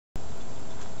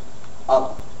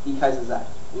Hallo, ich heiße Zach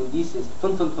und dies ist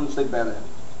 55 Berlin.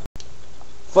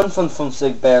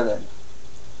 55 Berlin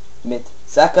mit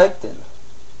Zach Eichten,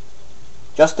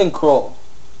 Justin Kroll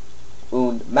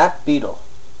und Matt Beadle.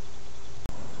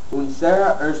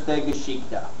 Unsere erste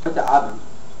Geschichte. Heute Abend.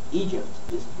 Egypt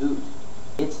ist gut.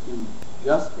 Jetzt du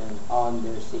Justin an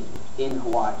der See in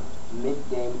Hawaii mit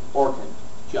dem Orkan.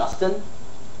 Justin?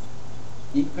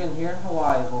 Ich bin hier in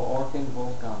Hawaii, wo Orkan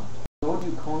Vulkan. So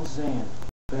du kannst sehen,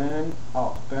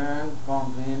 Bern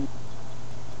von Wind,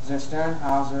 der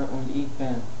Sternhauser und ich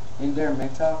bin in der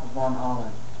Mitte von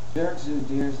allen. Dirk zu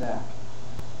dir, Zach.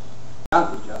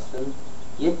 Danke, Justin.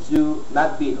 Jetzt zu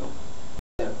Matt Beadle.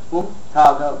 Der 5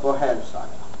 Tage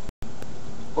Vorhersage.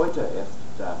 Heute ist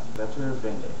das Wetter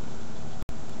windig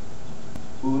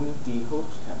und die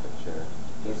Höchsttemperatur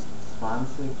ist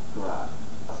 20 Grad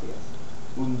Celsius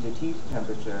und die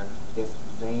Tieftemperatur ist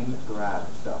 10 Grad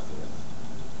Celsius.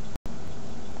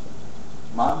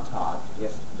 Montag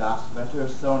ist das Wetter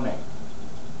sonnig.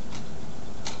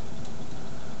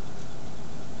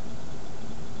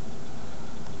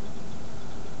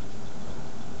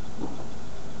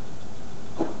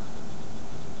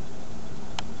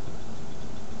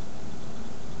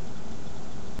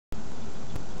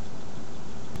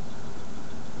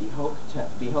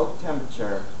 Die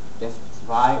Hochtemperatur ist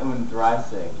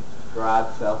 32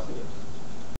 Grad Celsius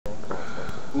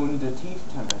und die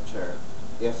Tieftemperatur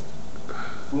ist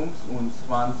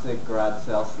 25 Grad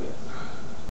Celsius.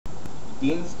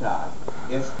 Dienstag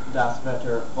ist das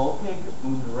Wetter wolkig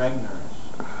und regnerisch.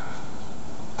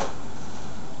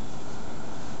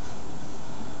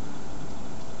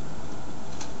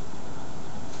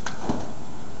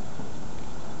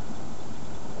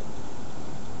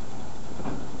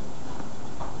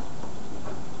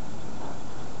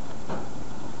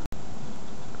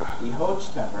 Die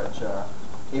Höchsttemperatur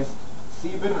ist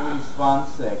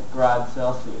 27 Grad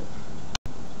Celsius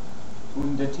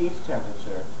und die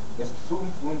Tieftemperatur ist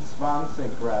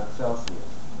 25 Grad Celsius.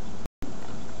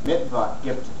 Mittwoch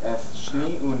gibt es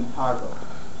Schnee und Hagel.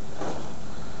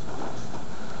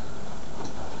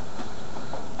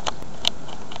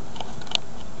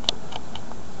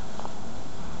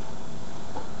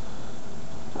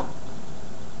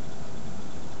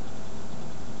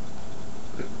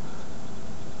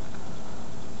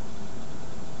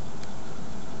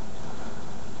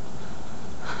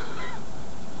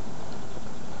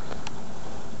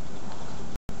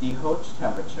 Die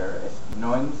Höchsttemperatur ist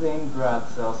 19 Grad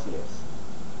Celsius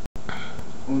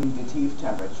und die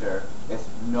Tieftemperatur ist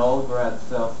 0 Grad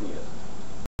Celsius.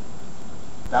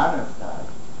 Donnerstag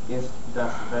ist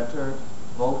das Wetter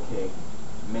wolkig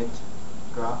mit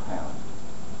Grauhelm.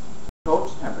 Die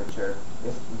Höchsttemperatur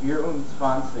ist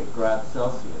 24 Grad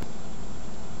Celsius.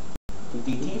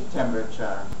 Die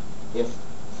Tieftemperatur ist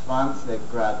 20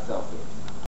 Grad Celsius.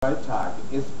 Freitag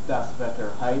ist das Wetter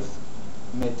heiß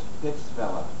mit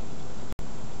Hitzwelle.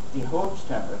 Die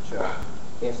Höchsttemperatur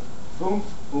ist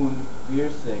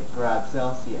 45 Grad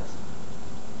Celsius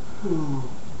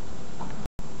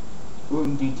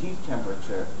und die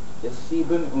Tieftemperatur ist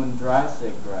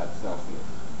 37 Grad Celsius.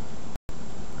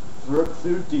 Zurück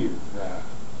zu dir, Zach.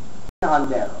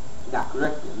 Handel nach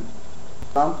Rechten.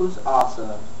 Campus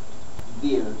außer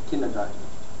wir Kindergarten.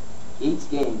 Jetzt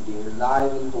gehen wir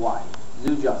live in Hawaii.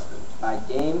 Zu Justin bei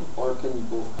dem Orkan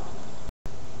Vulkan.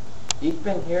 Ich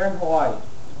bin hier in Hawaii,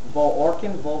 wo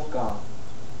Orkan Vulkan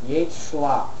jetzt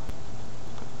schlaft.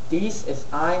 Dies ist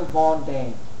ein von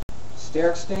den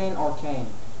stärksten Orkanen.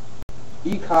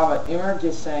 Ich habe immer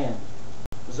gesehen.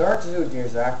 Sag zu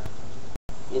dir, Zach.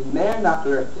 In mehr nach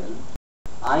Rechten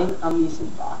ein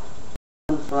Amüsentbach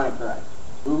in Frankreich.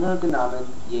 Genommen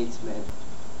jetzt mit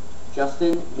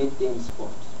Justin mit dem Sport.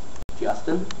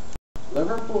 Justin?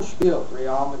 Liverpool spielt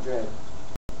Real Madrid.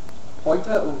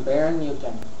 Heute Bayern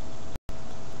München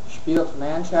spielt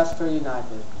Manchester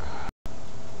United.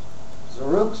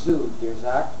 Zurück zu dir,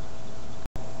 Zach.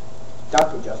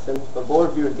 Danke, Justin.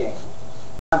 Bevor wir gehen.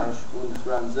 Spanisch und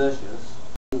Französisch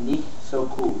sind nicht so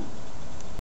cool.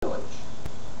 Deutsch.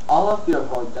 Alle für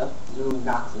heute zum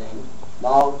Nachsehen.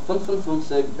 Mal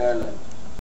 55 Berlin.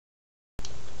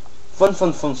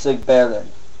 55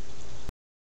 Berlin